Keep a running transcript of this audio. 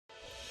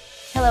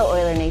Hello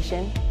Oiler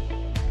Nation.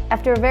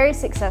 After a very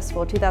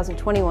successful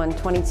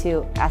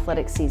 2021-22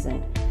 athletic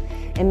season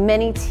and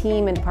many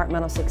team and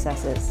departmental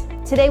successes,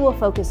 today we'll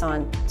focus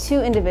on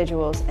two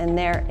individuals and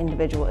their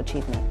individual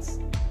achievements.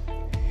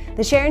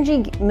 The Sharon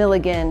G.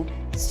 Milligan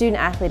Student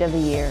Athlete of the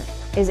Year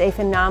is a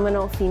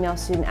phenomenal female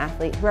student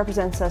athlete who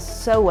represents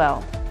us so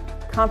well,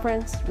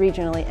 conference,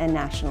 regionally, and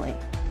nationally.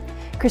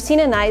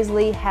 Kristina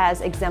Kniesly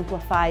has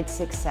exemplified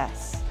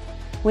success,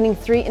 winning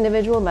 3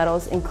 individual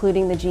medals,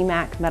 including the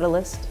GMAC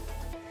medalist,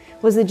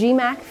 was the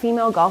GMAC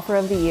Female Golfer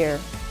of the Year,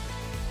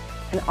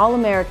 an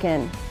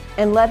All-American,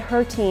 and led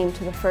her team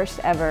to the first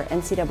ever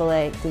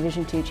NCAA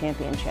Division II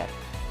championship.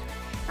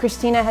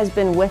 Kristina has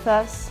been with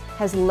us,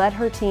 has led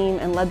her team,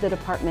 and led the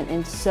department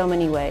in so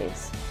many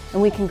ways.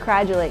 And we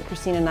congratulate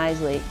Kristina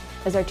Kniesly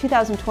as our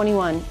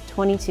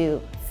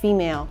 2021-22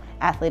 Female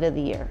Athlete of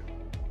the Year.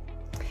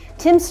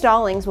 Tim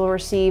Stollings will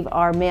receive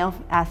our Male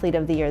Athlete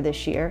of the Year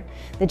this year,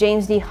 the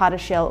James D.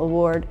 Hottishell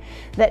Award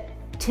that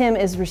Tim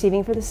is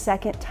receiving for the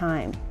 2nd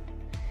time.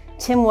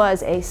 Tim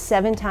was a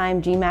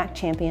 7-time GMAC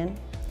champion,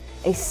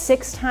 a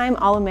 6-time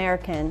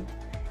All-American,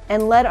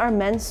 and led our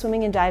men's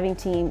swimming and diving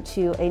team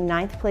to a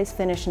 9th place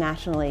finish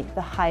nationally,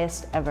 the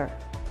highest ever.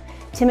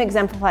 Tim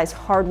exemplifies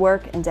hard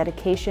work and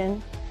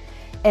dedication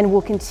and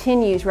will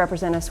continue to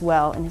represent us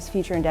well in his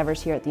future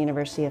endeavors here at the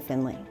University of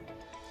Findlay.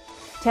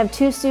 To have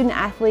 2 student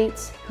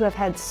athletes who have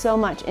had so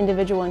much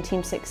individual and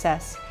team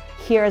success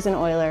here as an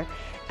Oiler,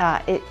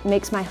 it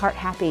makes my heart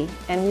happy,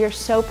 and we are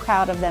so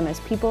proud of them as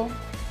people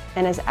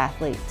and as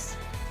athletes.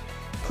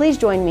 Please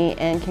join me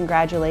in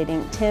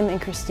congratulating Tim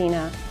and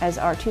Kristina as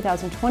our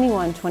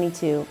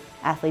 2021-22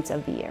 Athletes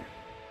of the Year.